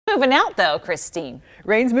moving out though, Christine.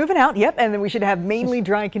 Rain's moving out, yep, and then we should have mainly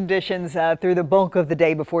dry conditions through the bulk of the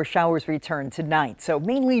day before showers return tonight. So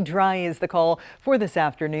mainly dry is the call for this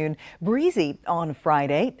afternoon. Breezy on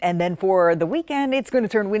Friday, and then for the weekend, it's going to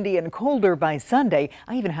turn windy and colder by Sunday.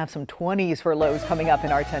 I even have some 20s for lows coming up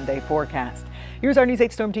in our 10-day forecast. Here's our News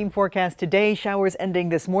 8 Storm Team forecast today. Showers ending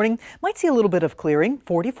this morning. Might see a little bit of clearing,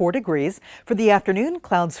 44 degrees. For the afternoon,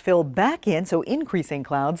 clouds fill back in, so increasing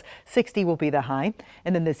clouds. 60 will be the high.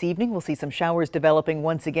 And then this evening, we'll see some showers developing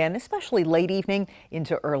once again, especially late evening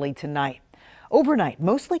into early tonight. Overnight,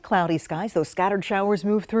 mostly cloudy skies. Those scattered showers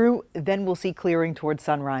move through. Then we'll see clearing towards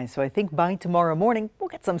sunrise. So I think by tomorrow morning, we'll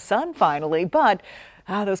get some sun finally. But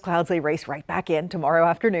those clouds, they race right back in tomorrow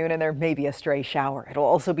afternoon, and there may be a stray shower. It'll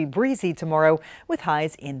also be breezy tomorrow with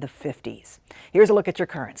highs in the 50s. Here's a look at your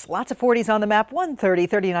currents. Lots of 40s on the map,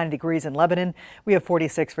 39 degrees in Lebanon. We have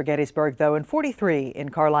 46 for Gettysburg, though, and 43 in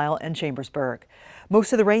Carlisle and Chambersburg.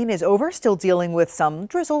 Most of the rain is over, still dealing with some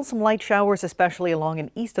drizzle, some light showers, especially along and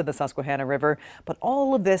east of the Susquehanna River. But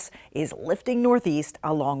all of this is lifting northeast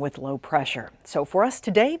along with low pressure. So for us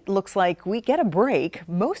today, looks like we get a break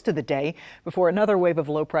most of the day before another wave of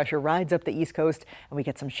low pressure rides up the east coast and we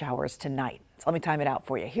get some showers tonight. So let me time it out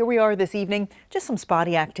for you. Here we are this evening, just some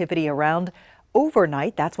spotty activity around.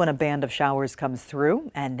 Overnight, that's when a band of showers comes through,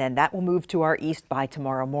 and then that will move to our east by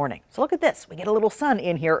tomorrow morning. So look at this. We get a little sun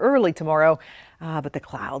in here early tomorrow, but the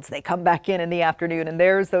clouds, they come back in the afternoon, and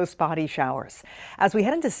there's those spotty showers. As we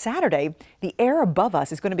head into Saturday, the air above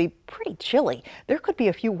us is going to be pretty chilly. There could be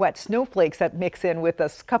a few wet snowflakes that mix in with a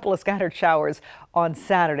couple of scattered showers on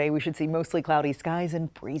Saturday. We should see mostly cloudy skies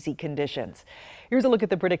and breezy conditions. Here's a look at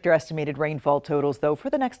the predictor estimated rainfall totals, though. For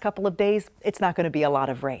the next couple of days, it's not going to be a lot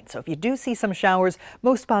of rain. So if you do see some showers,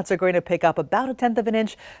 most spots are going to pick up about 1/10 of an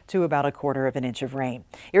inch to about 1/4 of an inch of rain.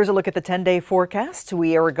 Here's a look at the 10-day forecast.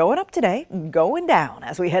 We are going up today, going down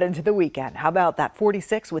as we head into the weekend. How about that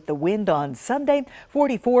 46 with the wind on Sunday,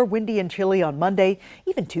 44 windy and chilly on Monday.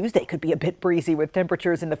 Even Tuesday could be a bit breezy with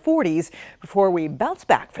temperatures in the 40s before we bounce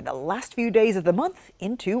back for the last few days of the month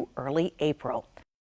into early April.